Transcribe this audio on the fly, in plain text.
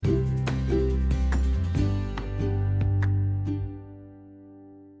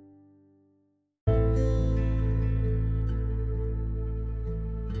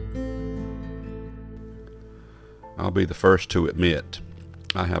I'll be the first to admit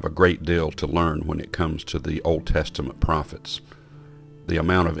I have a great deal to learn when it comes to the Old Testament prophets. The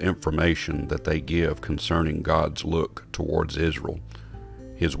amount of information that they give concerning God's look towards Israel,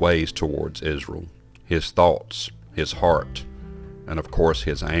 His ways towards Israel, His thoughts, His heart, and of course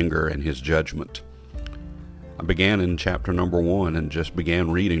His anger and His judgment. I began in chapter number 1 and just began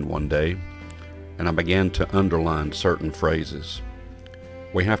reading one day, and I began to underline certain phrases.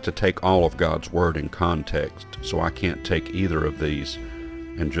 We have to take all of God's Word in context, so I can't take either of these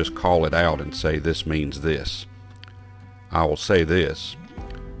and just call it out and say this means this. I will say this.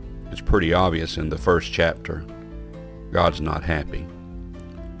 It's pretty obvious in the first chapter. God's not happy.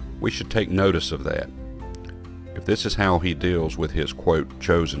 We should take notice of that. If this is how He deals with His, quote,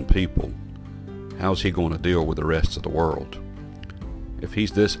 chosen people, how's He going to deal with the rest of the world? If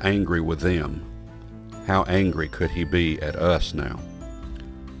He's this angry with them, how angry could He be at us now?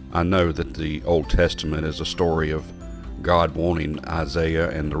 I know that the Old Testament is a story of God wanting Isaiah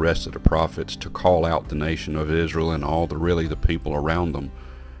and the rest of the prophets to call out the nation of Israel and all the people around them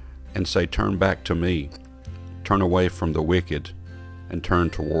and say, turn back to me, turn away from the wicked and turn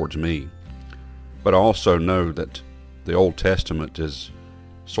towards me. But I also know that the Old Testament is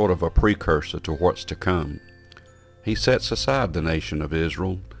sort of a precursor to what's to come. He sets aside the nation of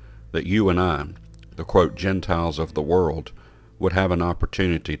Israel that you and I, the quote Gentiles of the world, would have an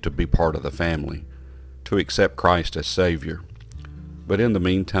opportunity to be part of the family, to accept Christ as Savior. But in the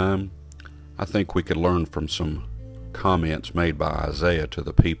meantime, I think we could learn from some comments made by Isaiah to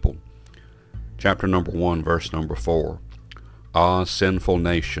the people. Chapter number 1, verse number 4. Ah, sinful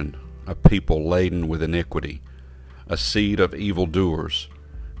nation, a people laden with iniquity, a seed of evildoers,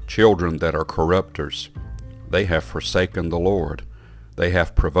 children that are corrupters. They have forsaken the Lord. They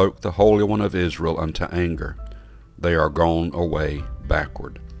have provoked the Holy One of Israel unto anger. They are gone away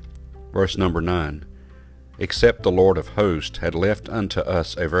backward. Verse number 9. Except the Lord of hosts had left unto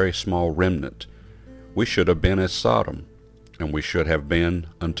us a very small remnant, we should have been as Sodom, and we should have been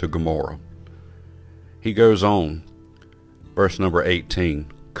unto Gomorrah. He goes on, verse number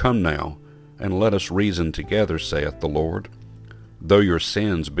 18, Come now, and let us reason together, saith the Lord. Though your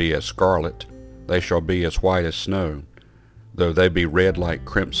sins be as scarlet, they shall be as white as snow. Though they be red like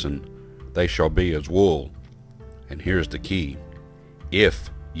crimson, they shall be as wool. And here's the key. If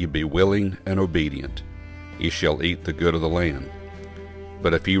ye be willing and obedient, ye shall eat the good of the land.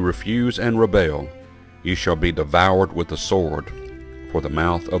 But if ye refuse and rebel, ye shall be devoured with the sword, for the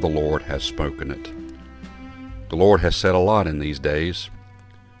mouth of the Lord has spoken it. The Lord has said a lot in these days.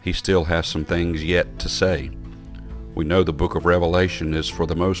 He still has some things yet to say. We know the book of Revelation is, for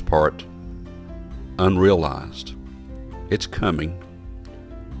the most part, unrealized. It's coming.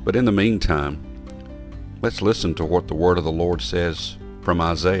 But in the meantime, let's listen to what the word of the Lord says from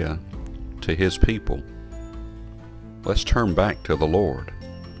Isaiah to His people. Let's turn back to the Lord.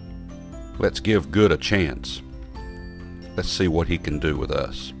 Let's give good a chance. Let's see what He can do with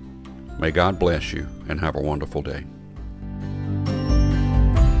us. May God bless you and have a wonderful day.